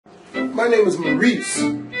My name is Maurice,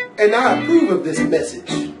 and I approve of this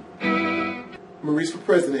message. Maurice for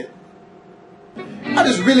president. I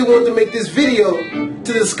just really wanted to make this video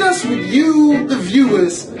to discuss with you, the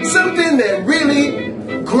viewers, something that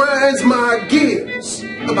really grinds my gears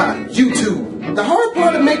about YouTube. The hard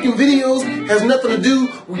part of making videos has nothing to do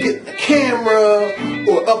with getting the camera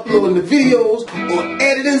or uploading the videos or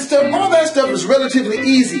editing stuff. All that stuff is relatively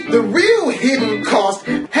easy. The real hidden cost,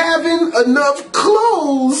 having enough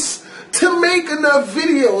clothes to make enough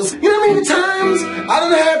videos. You know how many times I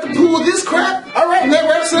don't have to pull this crap? Alright, that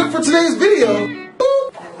wraps it up for today's video.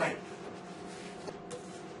 Boop. Alright.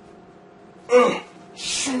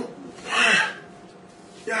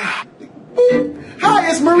 Yeah.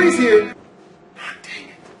 Hi, it's Maurice here.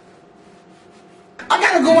 I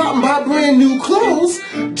gotta go out and buy brand new clothes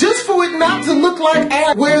just for it not to look like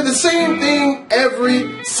I wear the same thing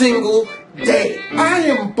every single day. I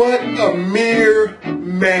am but a mere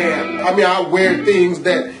man. I mean, I wear things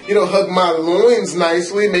that, hug my loins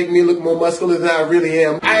nicely, make me look more muscular than I really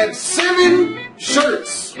am. I have 7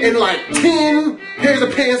 shirts and like 10 pairs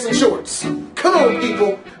of pants and shorts. Come on,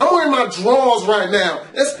 people. I'm wearing my drawers right now.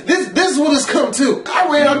 This is what it's come to. I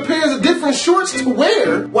ran out of pairs of different shorts to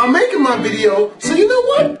wear while making my video. So you know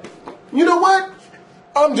what? You know what?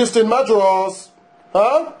 I'm just in my drawers.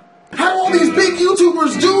 Huh? How all these big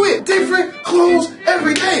YouTubers do it? Different clothes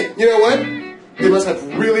every day. You know what? They must have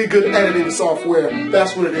really good editing software.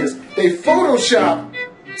 That's what it is. They Photoshop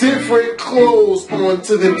different clothes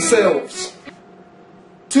onto themselves.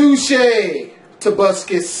 Touche,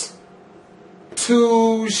 Tobuscus.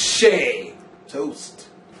 Touche. Toast.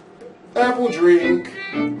 Apple drink.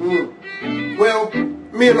 Well,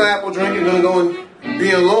 me and my apple drink are gonna go and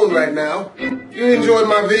be alone right now. You enjoyed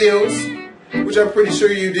my videos, which I'm pretty sure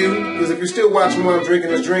you do, because if you're still watching while I'm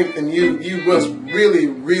drinking this drink, then you must really,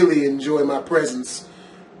 really enjoy my presence.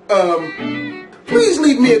 Please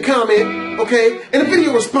leave me a comment, okay, and a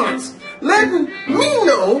video response, letting me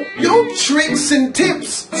know your tricks and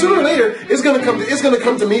tips. Sooner or later, it's gonna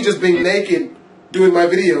come to me just being naked, doing my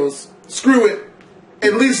videos. Screw it.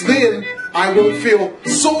 At least then, I won't feel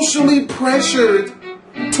socially pressured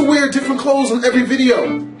to wear different clothes in every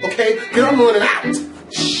video, okay? Because I'm running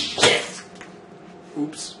out. Shit.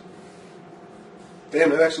 Oops. Damn,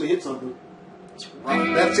 that actually hit something.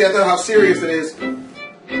 That's how serious it is.